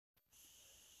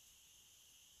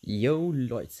Yo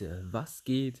Leute, was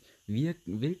geht?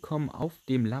 Willkommen auf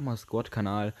dem Lama Squad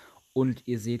Kanal und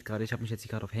ihr seht gerade, ich habe mich jetzt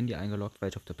hier gerade auf Handy eingeloggt, weil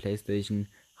ich auf der Playstation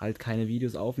halt keine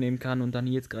Videos aufnehmen kann und dann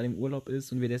jetzt gerade im Urlaub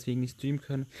ist und wir deswegen nicht streamen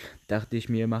können. Dachte ich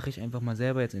mir, mache ich einfach mal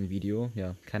selber jetzt ein Video.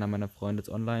 Ja, keiner meiner Freunde ist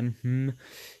online.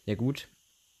 Ja gut.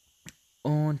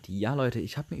 Und ja Leute,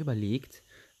 ich habe mir überlegt,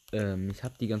 ich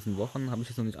habe die ganzen Wochen, habe ich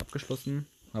jetzt noch nicht abgeschlossen,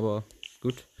 aber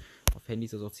gut, auf Handy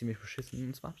ist das auch ziemlich beschissen.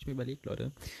 Und zwar habe ich mir überlegt,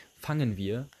 Leute, fangen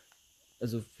wir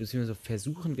also beziehungsweise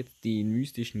versuchen wir den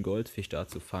mystischen Goldfisch da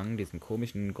zu fangen, diesen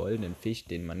komischen goldenen Fisch,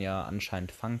 den man ja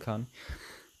anscheinend fangen kann.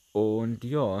 Und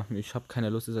ja, ich habe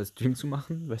keine Lust, es als Stream zu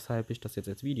machen, weshalb ich das jetzt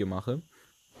als Video mache.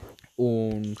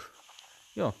 Und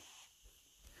ja,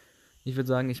 ich würde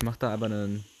sagen, ich mache da aber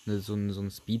so ein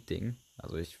Speed-Ding.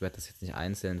 Also ich werde das jetzt nicht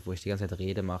einzeln, wo ich die ganze Zeit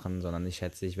Rede machen, sondern ich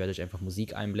schätze, ich werde euch einfach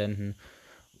Musik einblenden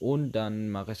und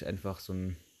dann mache ich einfach so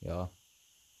ein, ja,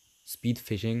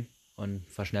 Speed-Fishing und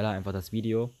verschnelle einfach das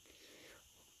Video.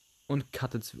 Und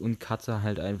cutte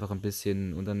halt einfach ein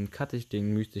bisschen. Und dann cutte ich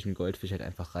den mystischen Goldfisch halt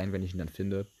einfach rein, wenn ich ihn dann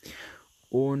finde.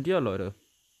 Und ja, Leute.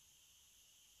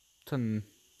 Dann,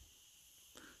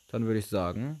 dann würde ich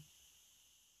sagen,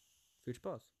 viel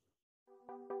Spaß.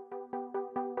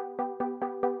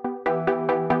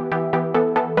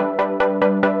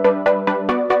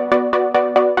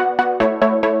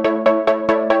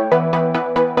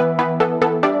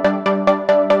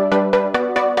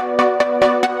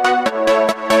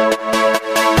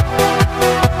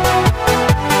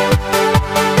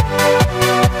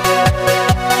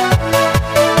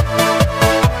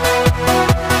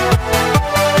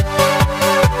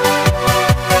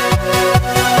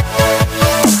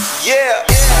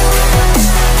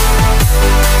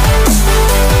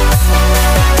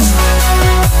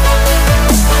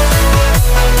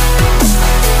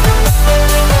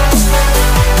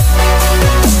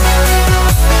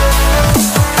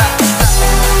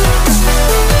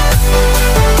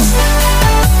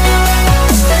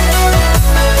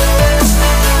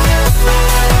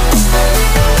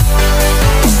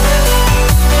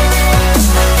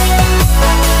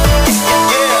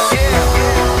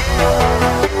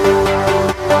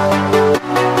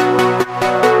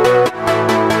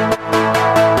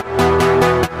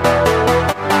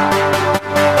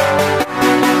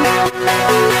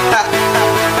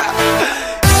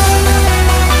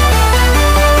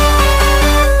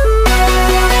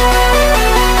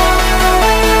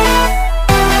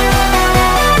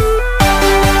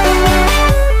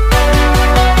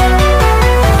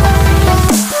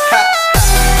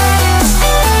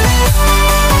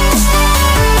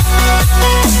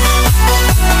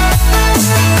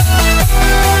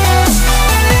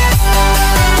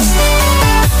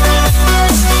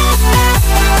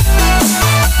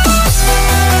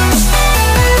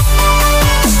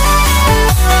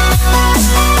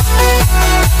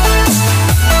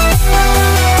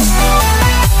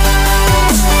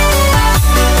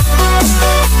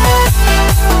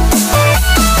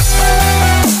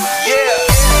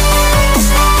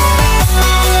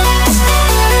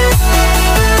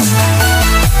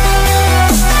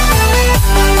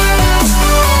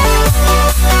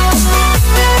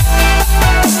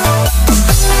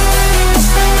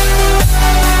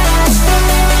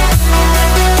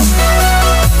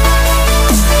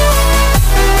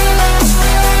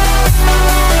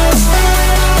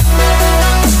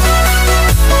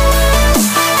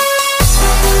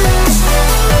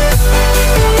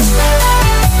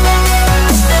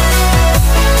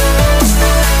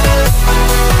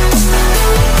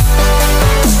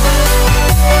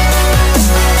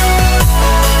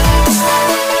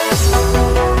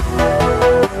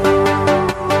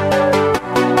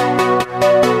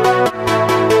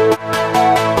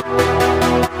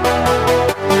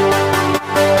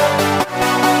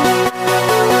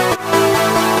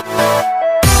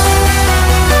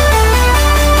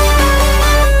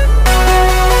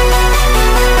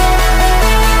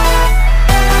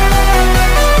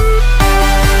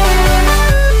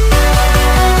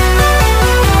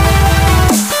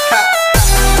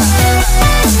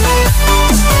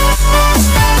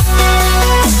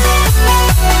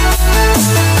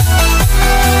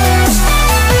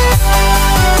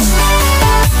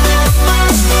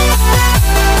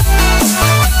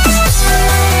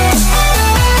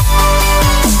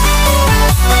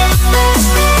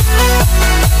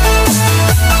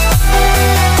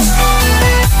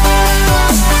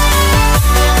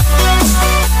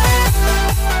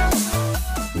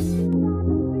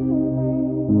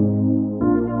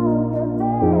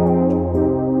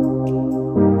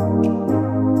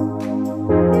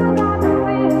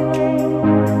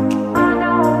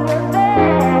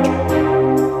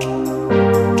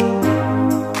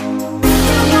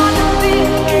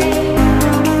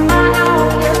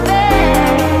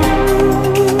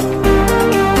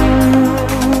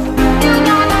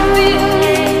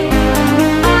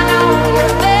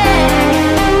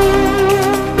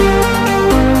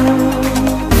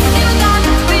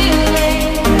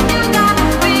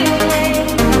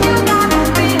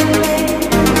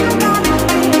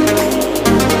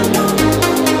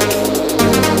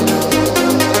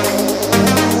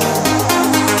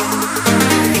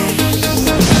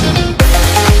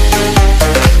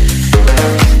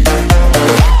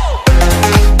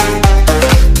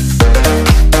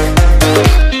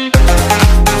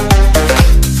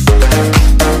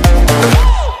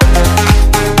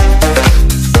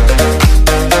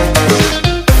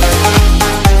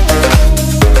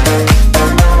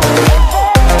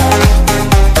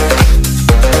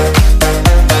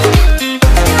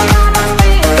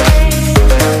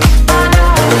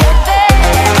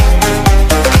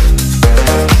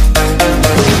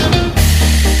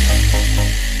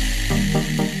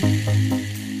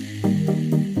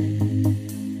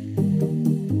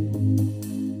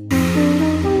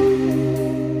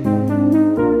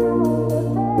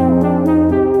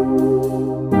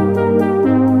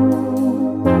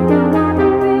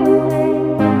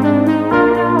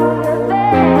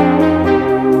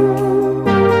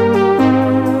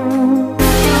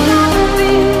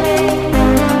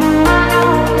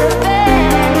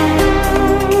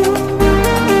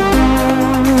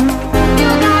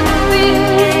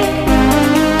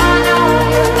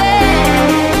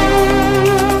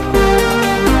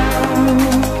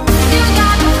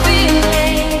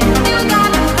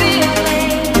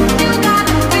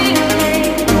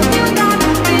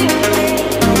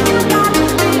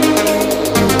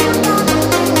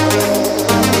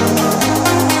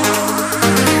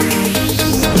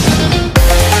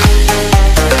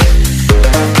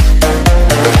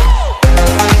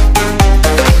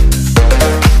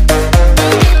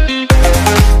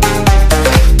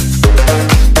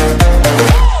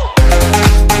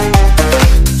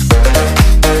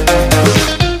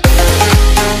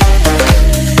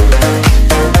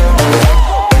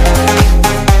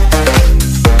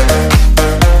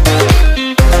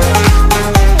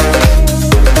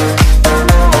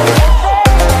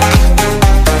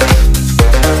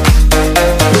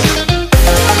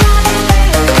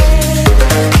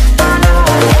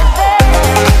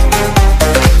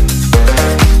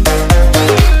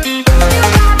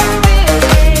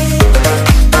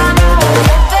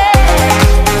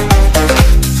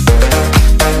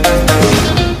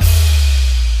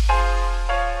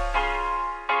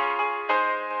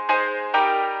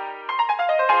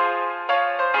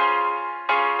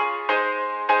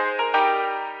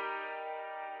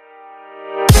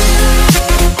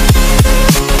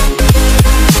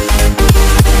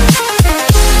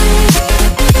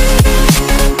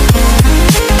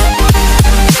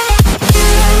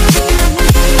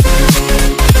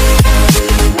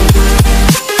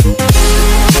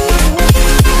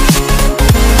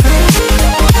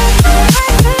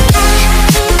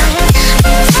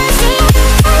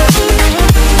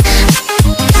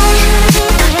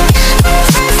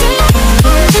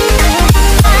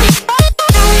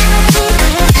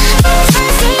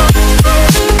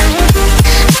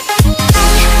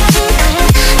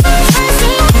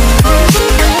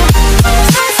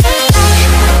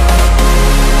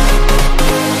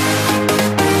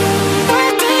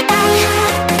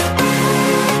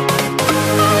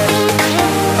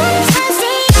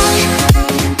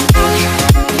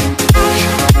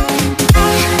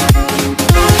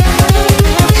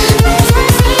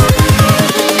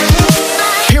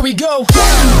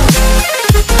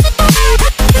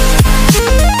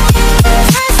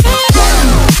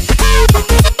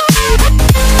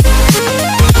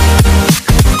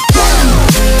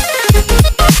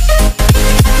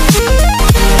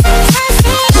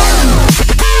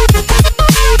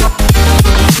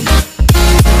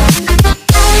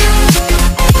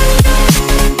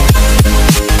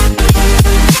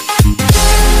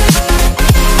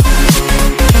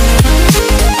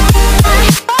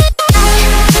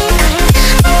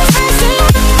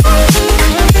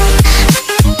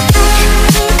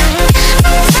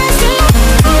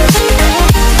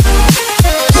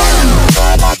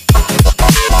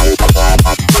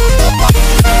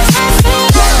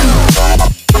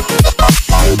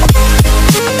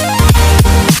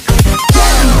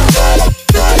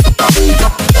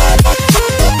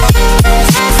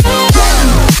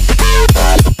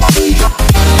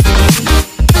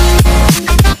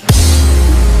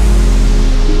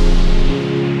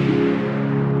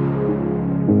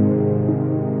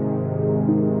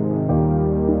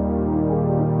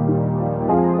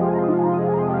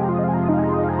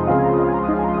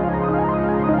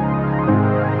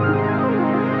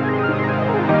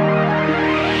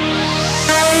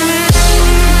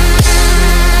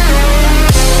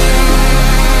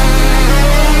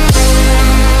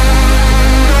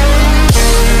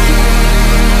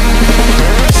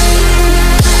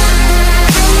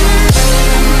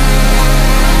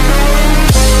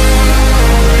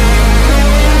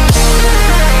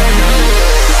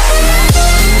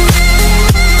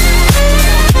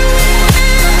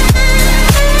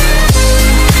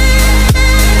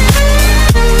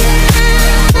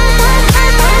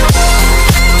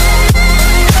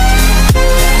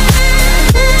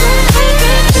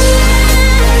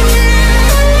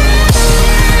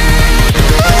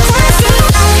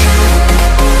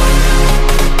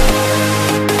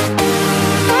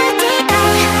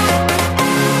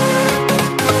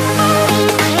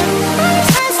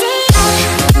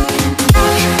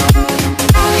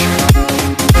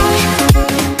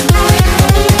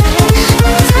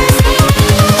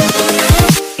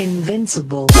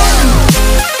 invincible.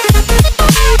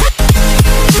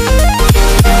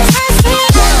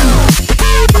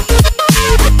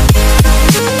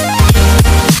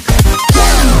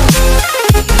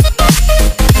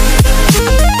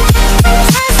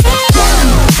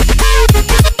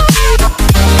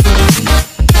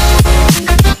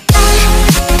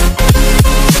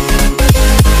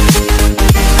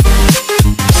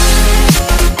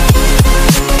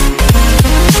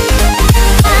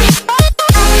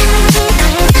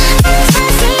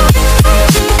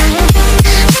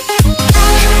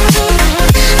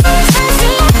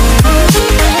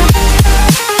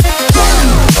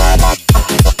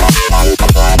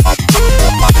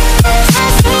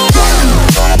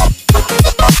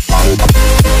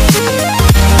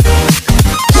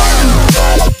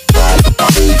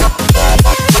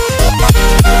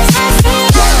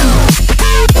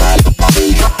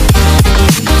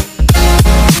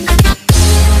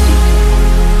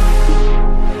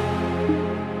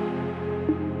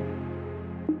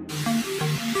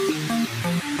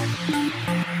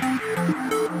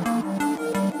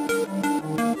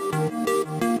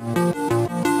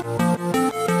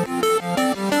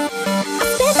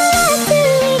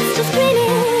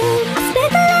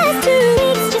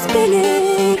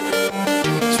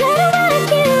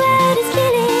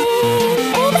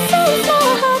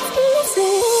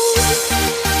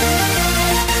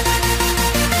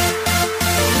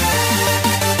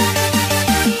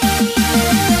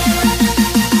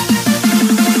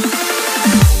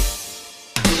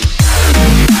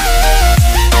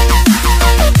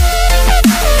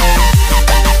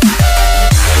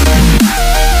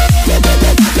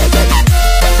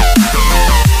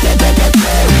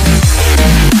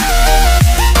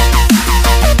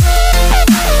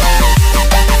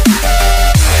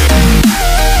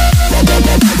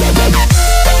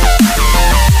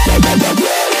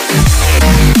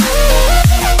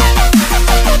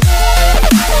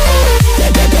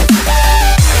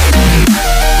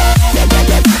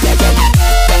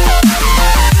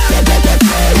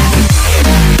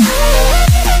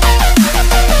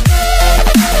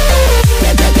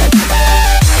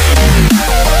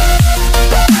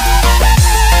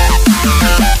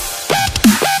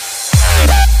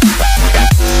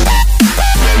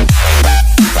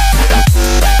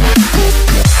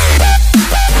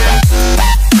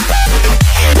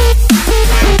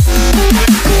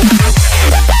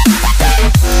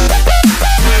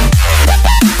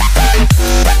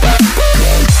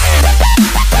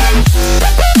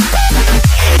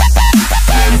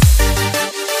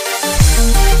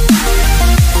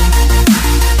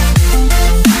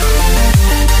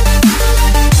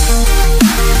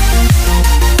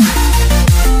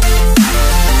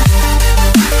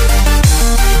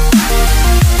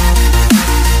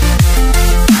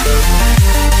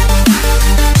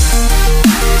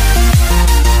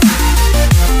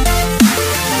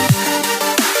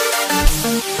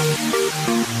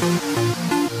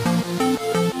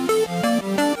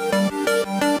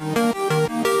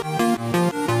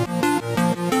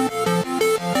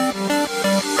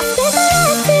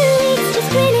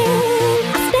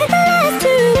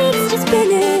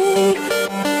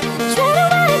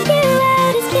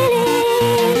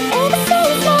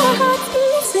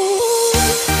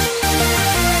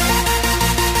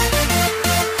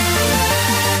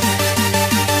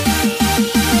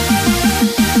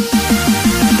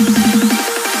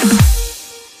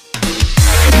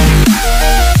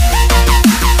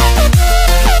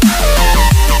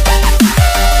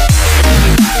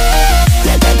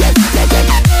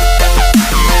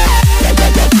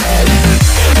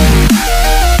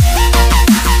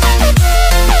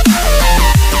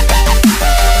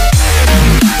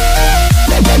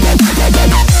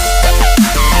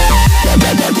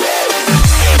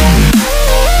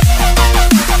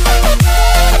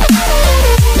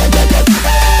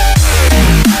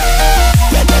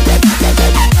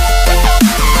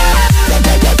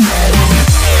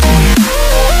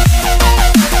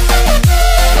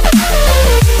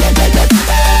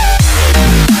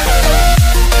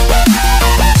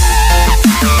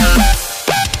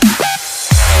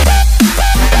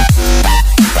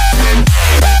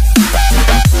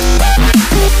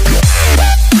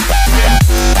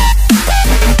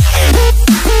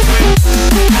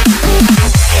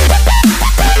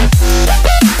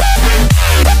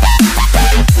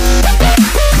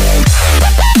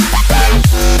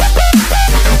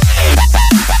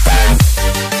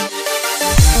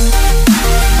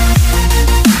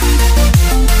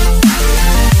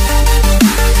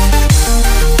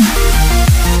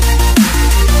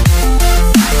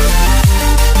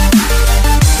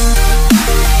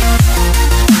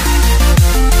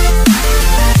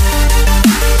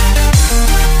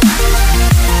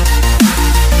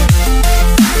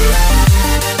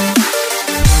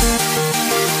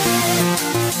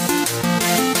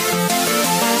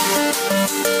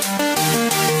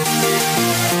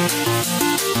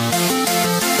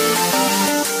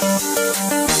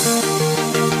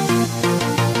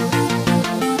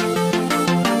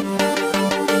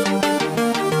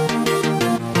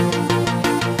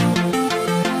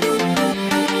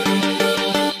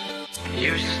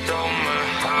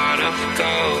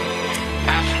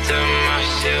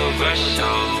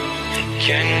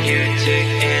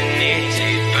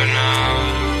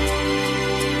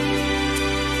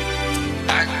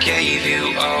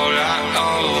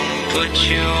 put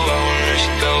you on this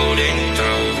golden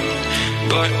throne,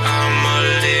 but I'm a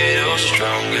little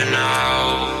stronger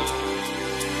now.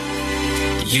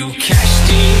 You cashed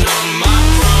in on my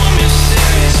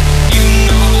promises. You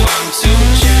know I'm too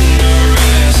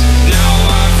generous. Now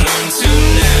I've learned to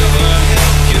never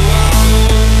help you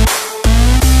out,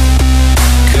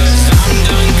 'cause I'm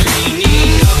done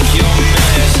cleaning up your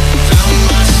mess. Found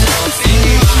myself in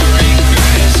my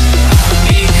regrets. I've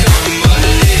become a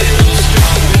little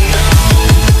stronger now.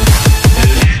 A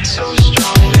little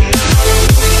stronger now.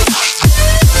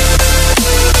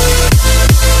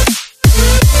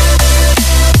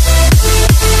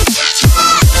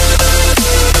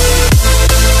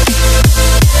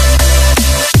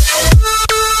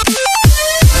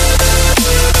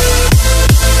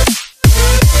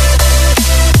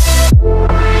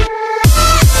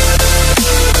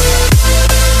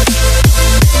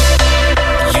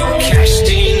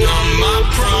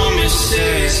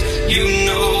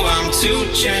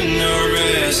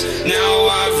 Generous. Now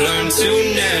I've learned to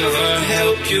never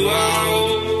help you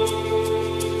out,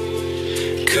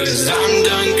 'cause I'm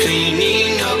done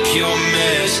cleaning up your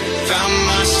mess. Found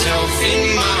myself in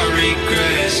my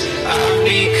regrets. I've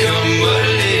become a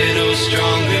little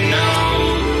stronger now.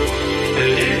 A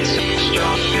little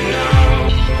stronger now.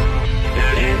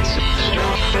 A little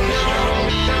stronger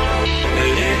now. A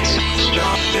little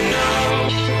stronger now.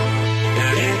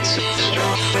 A little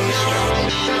stronger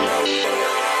now.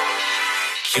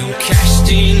 You cashed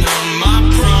in on my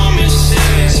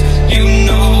promises. You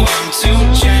know I'm too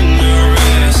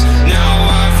generous. Now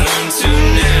I've learned to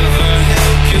never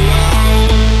help you out,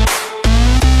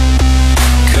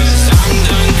 'cause I'm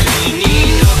done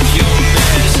cleaning up your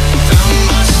mess. Found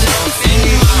myself in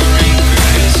my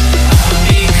regrets. I've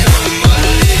become a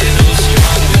little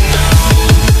stronger now.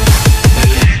 A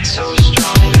little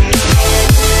stronger now.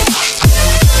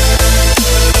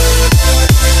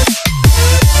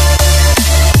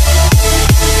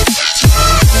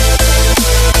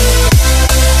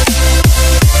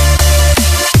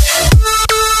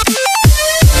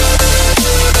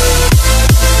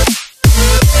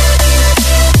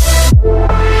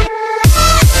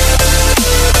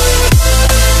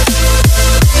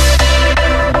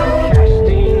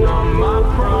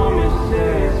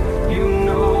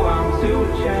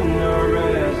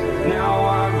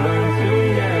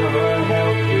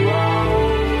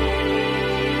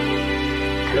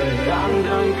 I'm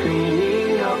done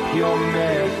cleaning up your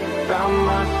mess. Found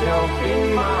myself in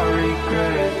my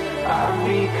regrets. I've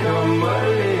become a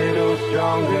little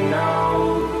stronger now.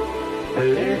 A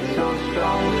little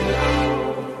stronger now.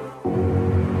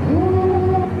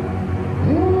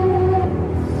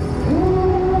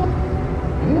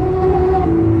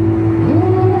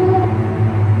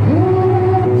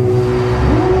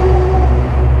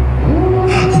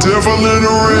 Devil in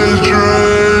a red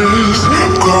dress,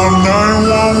 call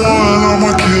 911, I'm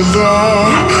a killer.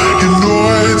 You know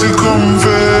I hate to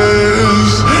confess.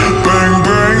 Bang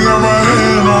bang, got my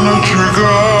hand on the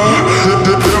trigger.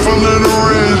 The devil in a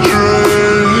red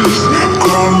dress,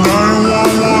 call 911.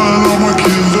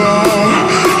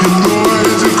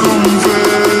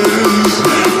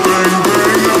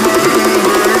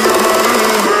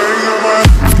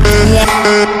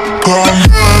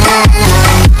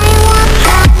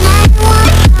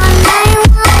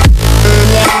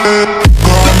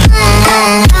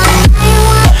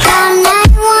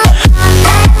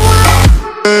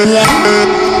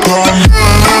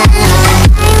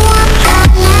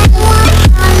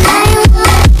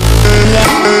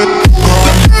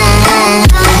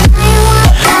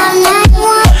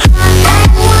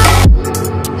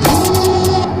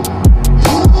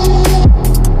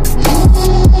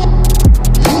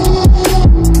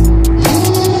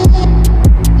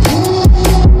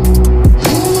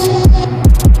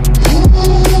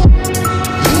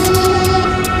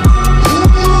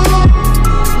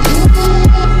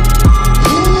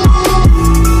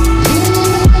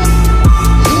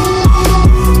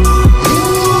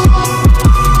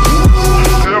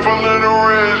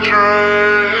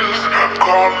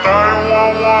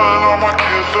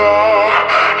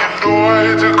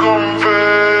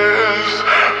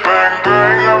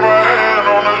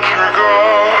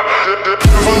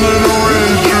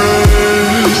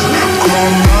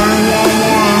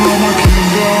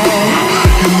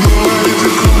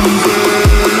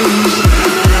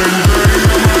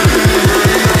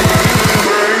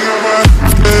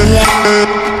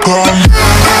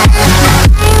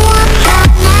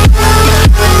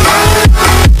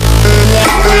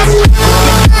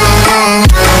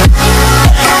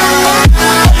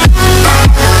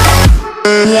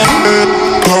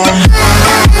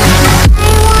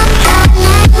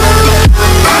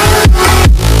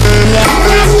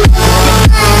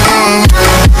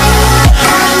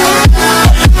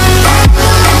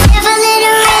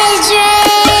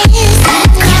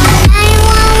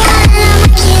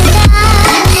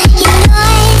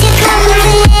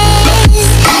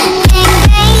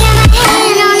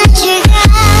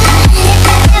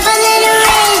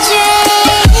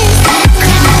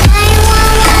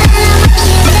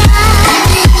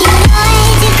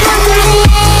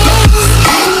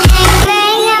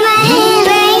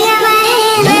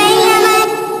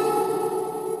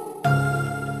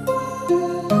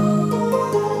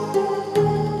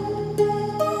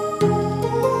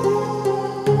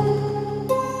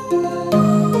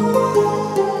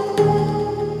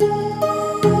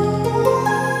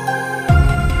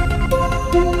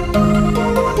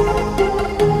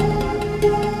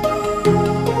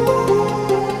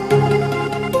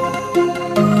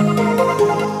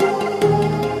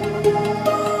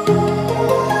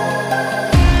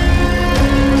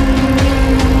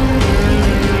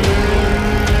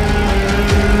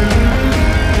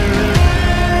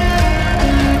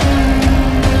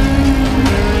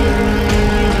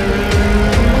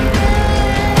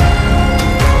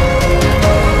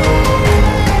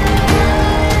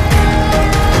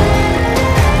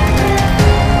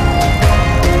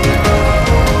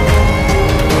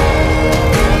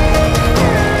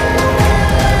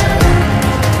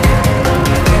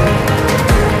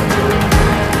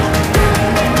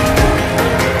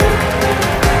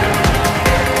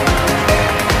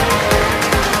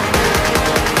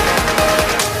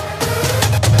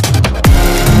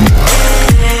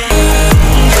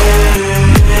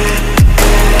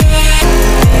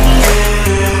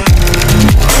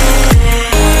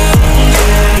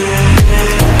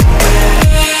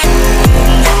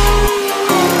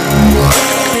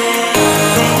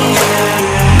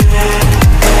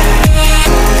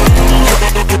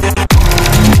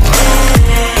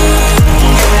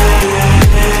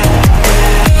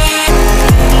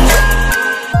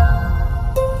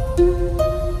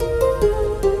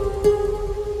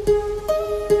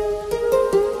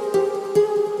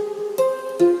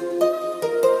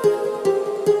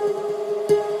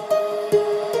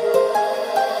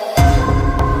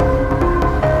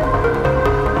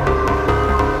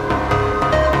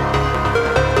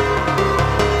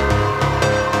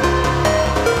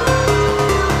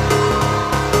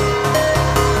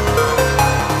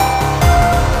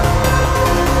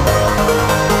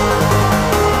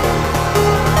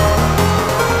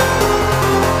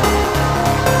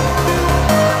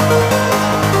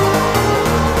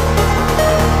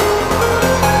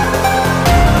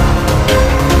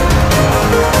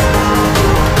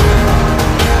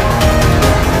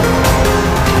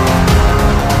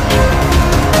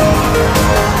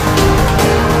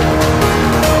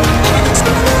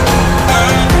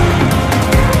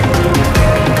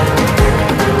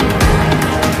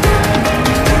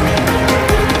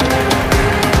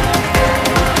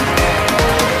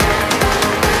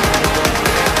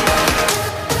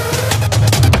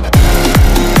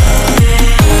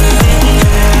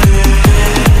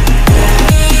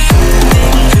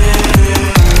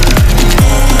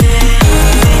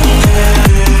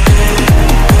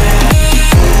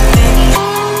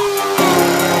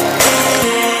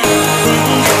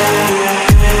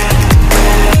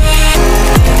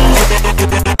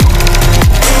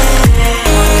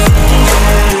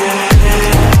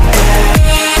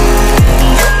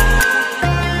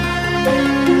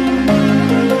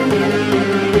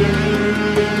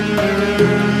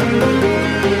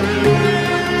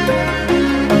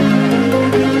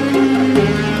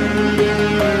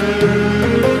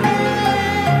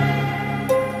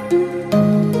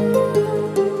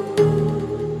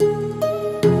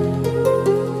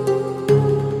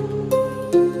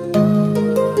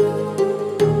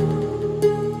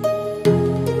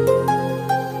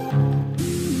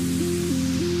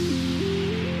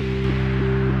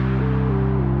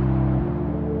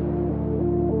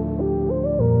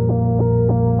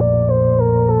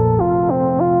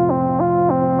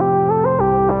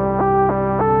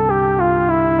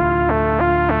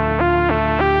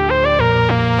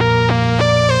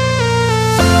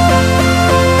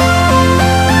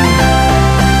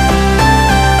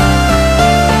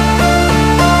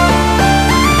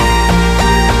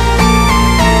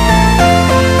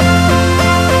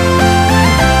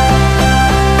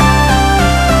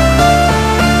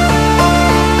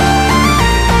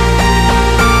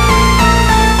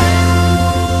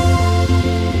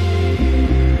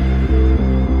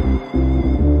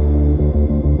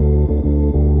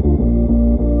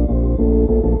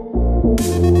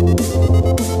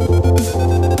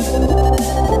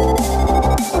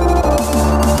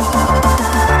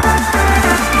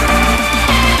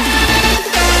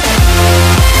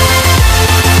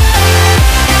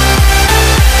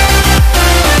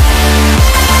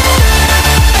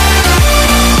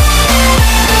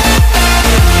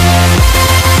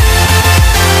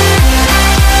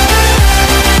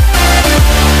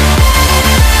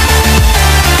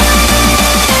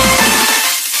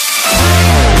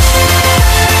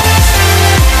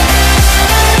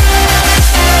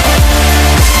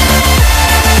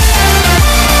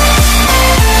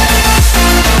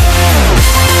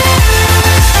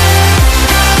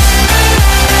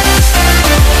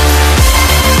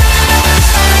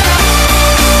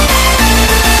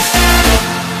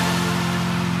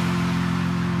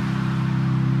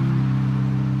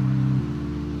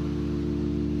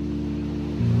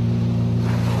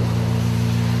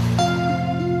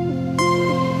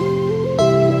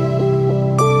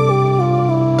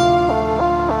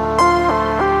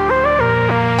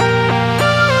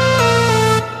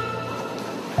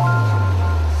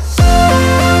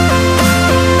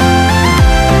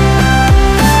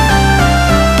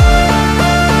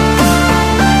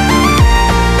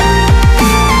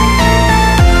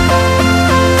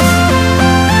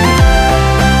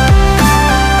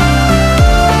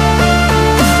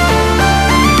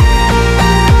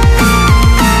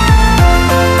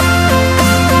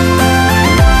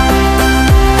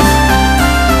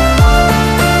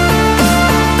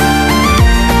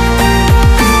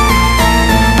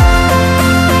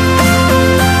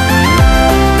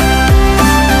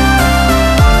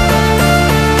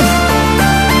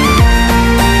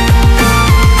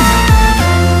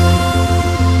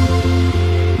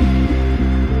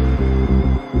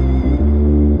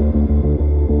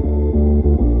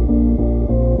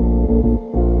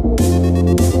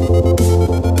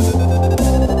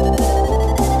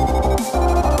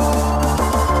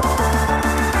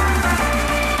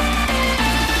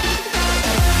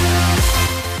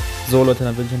 So Leute,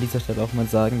 dann würde ich an dieser Stelle auch mal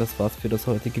sagen, das war's für das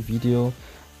heutige Video.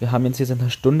 Wir haben jetzt hier seit einer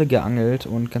Stunde geangelt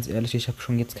und ganz ehrlich, ich habe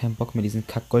schon jetzt keinen Bock mehr, diesen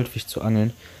Kack-Goldfisch zu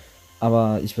angeln.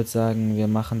 Aber ich würde sagen, wir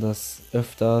machen das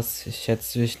öfters. Ich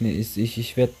schätze,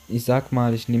 ich sag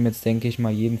mal, ich nehme jetzt, denke ich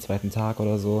mal, jeden zweiten Tag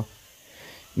oder so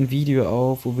ein Video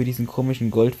auf, wo wir diesen komischen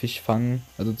Goldfisch fangen.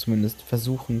 Also zumindest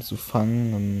versuchen zu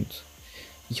fangen und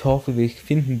ich hoffe, wir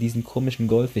finden diesen komischen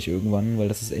Goldfisch irgendwann, weil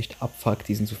das ist echt abfuck,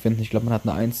 diesen zu finden. Ich glaube, man hat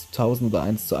eine 1 zu 1000 oder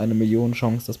 1 zu 1 Million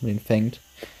Chance, dass man den fängt.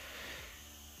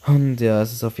 Und ja,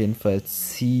 es ist auf jeden Fall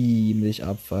ziemlich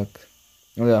abfuck.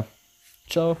 Oh ja,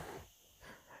 ciao.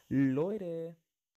 Leute.